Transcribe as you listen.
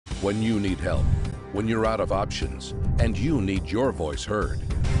when you need help, when you're out of options, and you need your voice heard.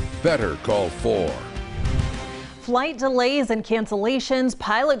 Better call 4. Flight delays and cancellations,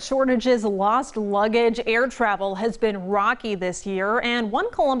 pilot shortages, lost luggage, air travel has been rocky this year, and one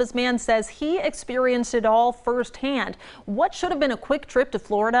Columbus man says he experienced it all firsthand. What should have been a quick trip to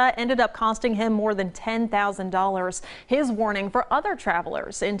Florida ended up costing him more than $10,000. His warning for other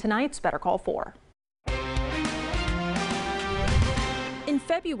travelers in tonight's Better Call 4. In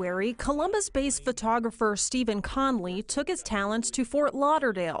February, Columbus-based photographer Stephen Conley took his talents to Fort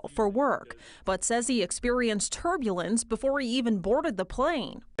Lauderdale for work, but says he experienced turbulence before he even boarded the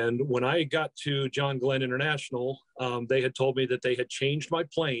plane. And when I got to John Glenn International, they had told me that they had changed my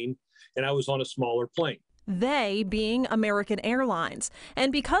plane and I was on a smaller plane. They being American Airlines.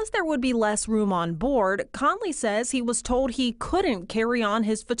 And because there would be less room on board, Conley says he was told he couldn't carry on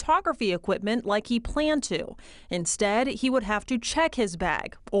his photography equipment like he planned to. Instead, he would have to check his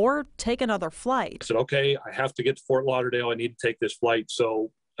bag or take another flight. I said, okay, I have to get to Fort Lauderdale. I need to take this flight.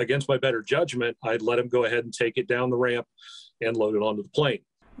 So against my better judgment, I'd let him go ahead and take it down the ramp and load it onto the plane.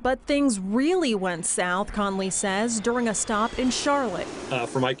 But things really went south, Conley says, during a stop in Charlotte.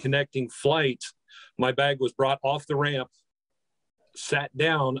 For my connecting flight, my bag was brought off the ramp, sat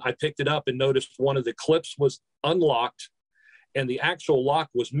down. I picked it up and noticed one of the clips was unlocked and the actual lock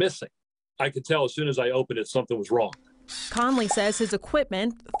was missing. I could tell as soon as I opened it, something was wrong. Conley says his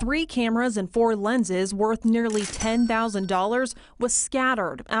equipment, 3 cameras and 4 lenses worth nearly $10,000, was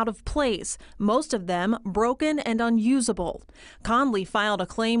scattered, out of place, most of them broken and unusable. Conley filed a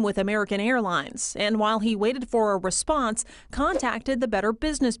claim with American Airlines, and while he waited for a response, contacted the Better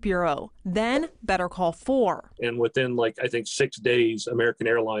Business Bureau, then Better Call 4. And within, I think 6 days, American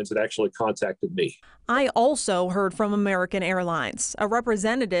Airlines had actually contacted me. I also heard from American Airlines. A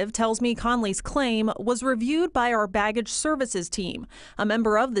representative tells me Conley's claim was reviewed by our baggage services team. A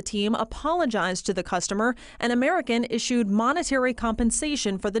member of the team apologized to the customer, and American issued monetary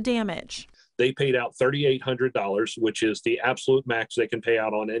compensation for the damage. They paid out $3,800, which is the absolute max they can pay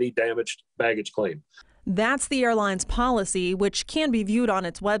out on any damaged baggage claim. That's the airline's policy, which can be viewed on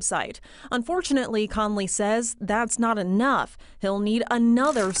its website. Unfortunately, Conley says that's not enough. He'll need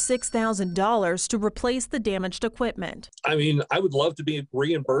another $6,000 to replace the damaged equipment. I mean, I would love to be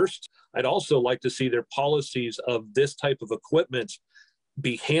reimbursed. I'd also like to see their policies of this type of equipment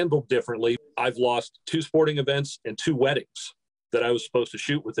be handled differently. I've lost 2 sporting events and 2 weddings that I was supposed to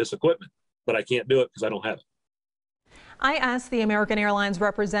shoot with this equipment, but I can't do it because I don't have it. I asked the American Airlines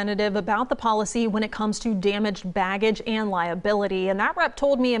representative about the policy when it comes to damaged baggage and liability, and that rep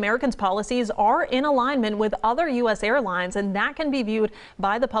told me American's policies are in alignment with other U.S. airlines, and that can be viewed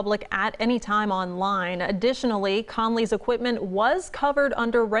by the public at any time online. Additionally, Conley's equipment was covered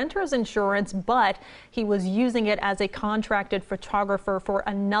under renter's insurance, but he was using it as a contracted photographer for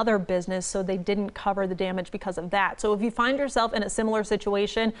another business, so they didn't cover the damage because of that. So if you find yourself in a similar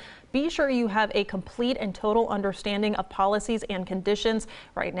situation, be sure you have a complete and total understanding of policies and conditions.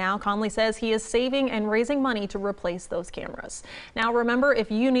 Right now, Conley says he is saving and raising money to replace those cameras. Now, remember, if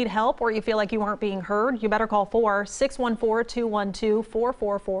you need help or you feel like you aren't being heard, you better call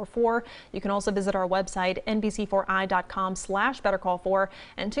 614-212-4444. You can also visit our website, nbc4i.com/bettercall4,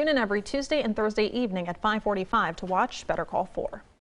 and tune in every Tuesday and Thursday evening at 5:45 to watch Better Call 4.